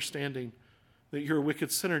about understanding that you're a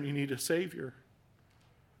wicked sinner and you need a Savior.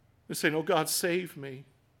 And saying, oh, God, save me.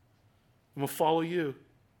 I'm going to follow you.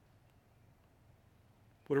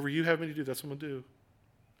 Whatever you have me to do, that's what I'm going to do.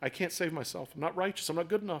 I can't save myself. I'm not righteous. I'm not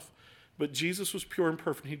good enough. But Jesus was pure and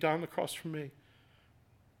perfect. He died on the cross for me.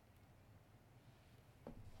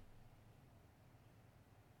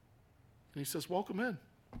 And he says, welcome in.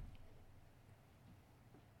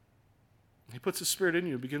 He puts his Spirit in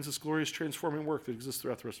you and begins this glorious transforming work that exists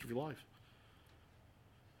throughout the rest of your life.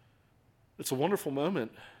 It's a wonderful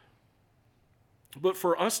moment. But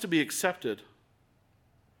for us to be accepted,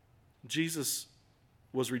 Jesus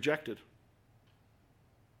was rejected.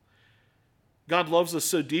 God loves us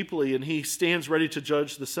so deeply, and he stands ready to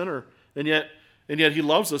judge the sinner, and yet he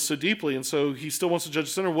loves us so deeply, and so he still wants to judge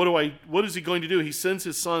the sinner. What is he going to do? He sends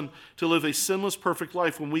his son to live a sinless, perfect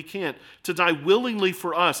life when we can't, to die willingly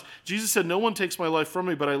for us. Jesus said, no one takes my life from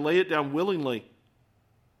me, but I lay it down willingly.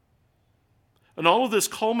 And all of this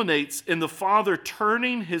culminates in the Father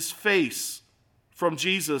turning his face from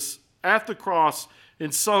Jesus at the cross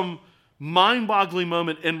in some mind-boggling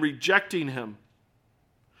moment and rejecting him.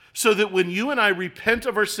 So that when you and I repent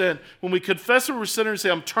of our sin, when we confess that we're sinners and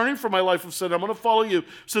say, I'm turning from my life of sin, I'm going to follow you,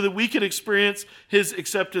 so that we can experience his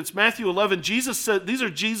acceptance. Matthew 11, Jesus said, these are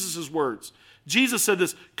Jesus' words. Jesus said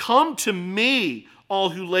this, come to me, all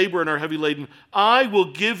who labor and are heavy laden. I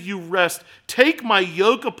will give you rest. Take my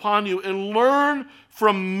yoke upon you and learn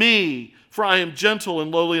from me, for I am gentle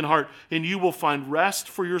and lowly in heart, and you will find rest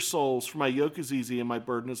for your souls, for my yoke is easy and my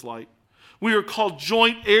burden is light. We are called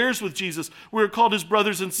joint heirs with Jesus. We are called his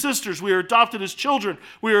brothers and sisters. We are adopted as children.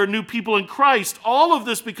 We are new people in Christ. All of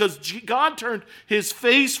this because God turned his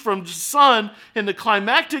face from the Son in the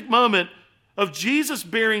climactic moment of Jesus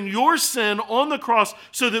bearing your sin on the cross,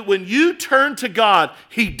 so that when you turn to God,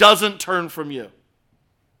 he doesn't turn from you.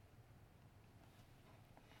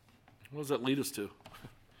 What does that lead us to?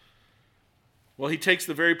 Well, he takes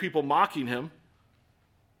the very people mocking him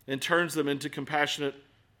and turns them into compassionate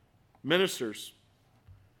ministers.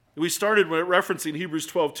 We started referencing Hebrews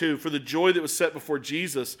 12:2, for the joy that was set before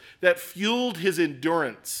Jesus, that fueled his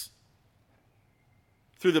endurance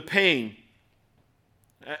through the pain.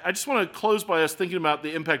 I just want to close by us thinking about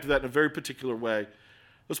the impact of that in a very particular way.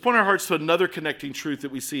 Let's point our hearts to another connecting truth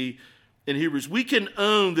that we see in Hebrews. We can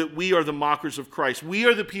own that we are the mockers of Christ. We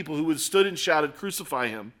are the people who stood and shouted, crucify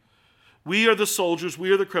him. We are the soldiers.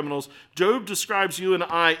 We are the criminals. Job describes you and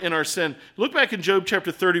I in our sin. Look back in Job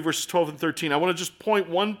chapter 30, verses 12 and 13. I want to just point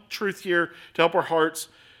one truth here to help our hearts.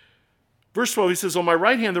 Verse 12, he says, on my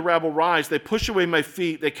right hand the rabble rise. They push away my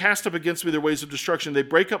feet. They cast up against me their ways of destruction. They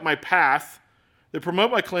break up my path. They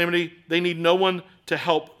promote my calamity. They need no one to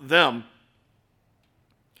help them.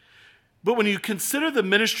 But when you consider the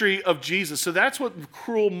ministry of Jesus, so that's what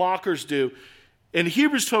cruel mockers do. And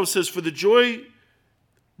Hebrews 12 says, for the joy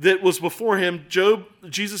that was before him,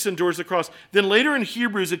 Jesus endures the cross. Then later in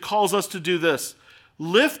Hebrews, it calls us to do this.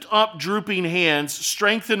 Lift up drooping hands,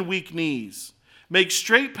 strengthen weak knees. Make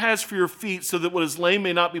straight paths for your feet, so that what is lame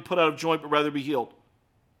may not be put out of joint, but rather be healed.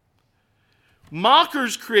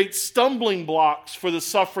 Mockers create stumbling blocks for the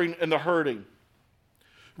suffering and the hurting.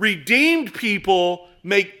 Redeemed people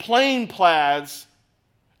make plain paths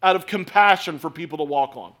out of compassion for people to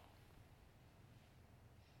walk on.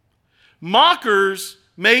 Mockers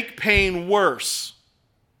make pain worse.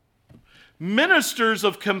 Ministers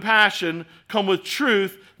of compassion come with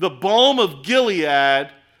truth, the balm of Gilead,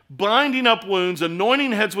 binding up wounds,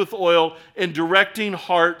 anointing heads with oil, and directing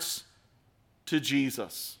hearts to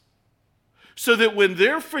Jesus. So that when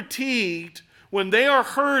they're fatigued, when they are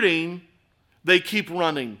hurting, they keep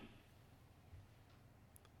running.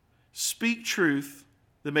 Speak truth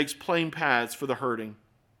that makes plain paths for the hurting.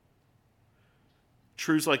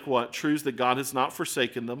 Truths like what? Truths that God has not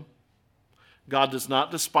forsaken them. God does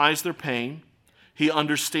not despise their pain. He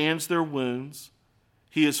understands their wounds.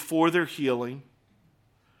 He is for their healing.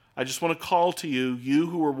 I just want to call to you, you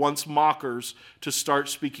who were once mockers, to start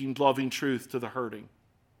speaking loving truth to the hurting.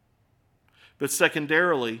 But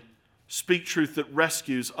secondarily, speak truth that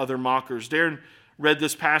rescues other mockers. Darren read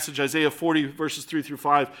this passage, Isaiah 40, verses 3 through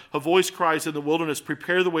 5. A voice cries in the wilderness,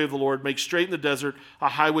 prepare the way of the Lord, make straight in the desert a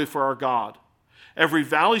highway for our God. Every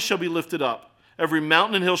valley shall be lifted up. Every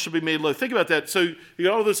mountain and hill shall be made low. Think about that. So you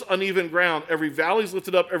got all this uneven ground. Every valley is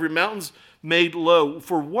lifted up. Every mountain's made low.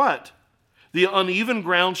 For what? The uneven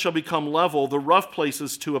ground shall become level, the rough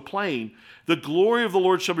places to a plain. The glory of the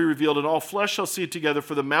Lord shall be revealed, and all flesh shall see it together,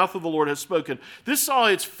 for the mouth of the Lord has spoken. This saw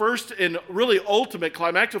its first and really ultimate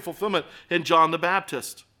climactic fulfillment in John the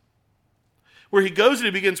Baptist, where he goes and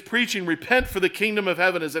he begins preaching, repent, for the kingdom of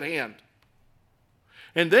heaven is at hand.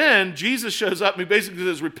 And then Jesus shows up and he basically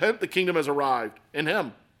says, repent, the kingdom has arrived in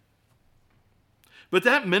him. But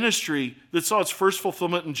that ministry that saw its first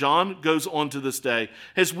fulfillment in John goes on to this day.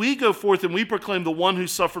 As we go forth and we proclaim the one who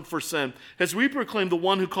suffered for sin, as we proclaim the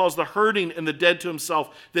one who calls the hurting and the dead to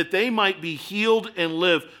himself, that they might be healed and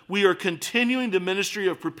live, we are continuing the ministry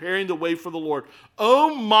of preparing the way for the Lord.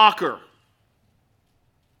 O mocker,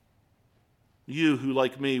 you who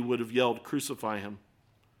like me would have yelled, crucify him.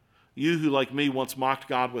 You who like me once mocked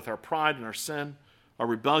God with our pride and our sin, our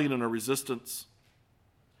rebellion and our resistance.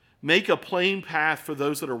 Make a plain path for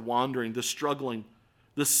those that are wandering, the struggling,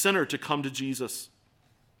 the sinner to come to Jesus.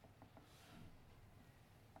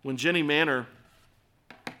 When Jenny Manor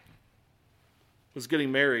was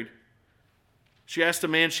getting married, she asked a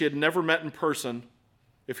man she had never met in person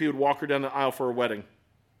if he would walk her down the aisle for a wedding.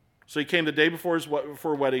 So he came the day before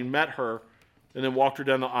her wedding, met her, and then walked her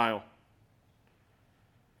down the aisle.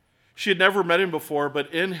 She had never met him before,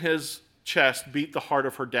 but in his chest beat the heart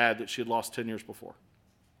of her dad that she had lost 10 years before.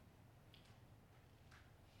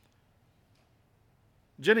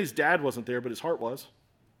 Jenny's dad wasn't there, but his heart was.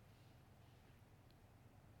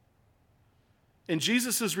 In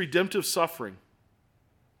Jesus' redemptive suffering,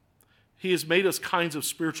 he has made us kinds of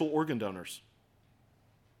spiritual organ donors,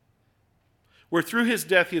 where through his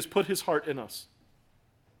death he has put his heart in us.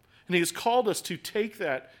 And he has called us to take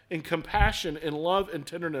that in compassion and love and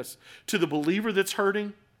tenderness to the believer that's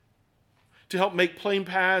hurting, to help make plain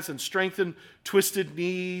paths and strengthen twisted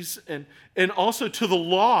knees, and also to the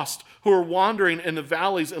lost who are wandering in the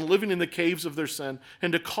valleys and living in the caves of their sin,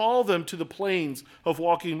 and to call them to the plains of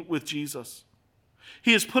walking with Jesus.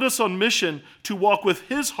 He has put us on mission to walk with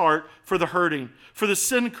his heart for the hurting, for the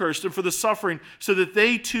sin-cursed, and for the suffering, so that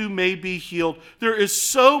they too may be healed. There is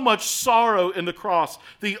so much sorrow in the cross,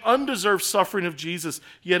 the undeserved suffering of Jesus,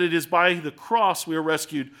 yet it is by the cross we are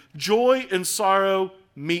rescued. Joy and sorrow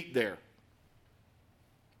meet there.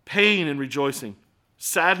 Pain and rejoicing,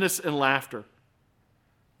 sadness and laughter.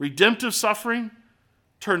 Redemptive suffering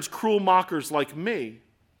turns cruel mockers like me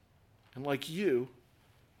and like you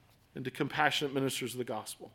into compassionate ministers of the gospel.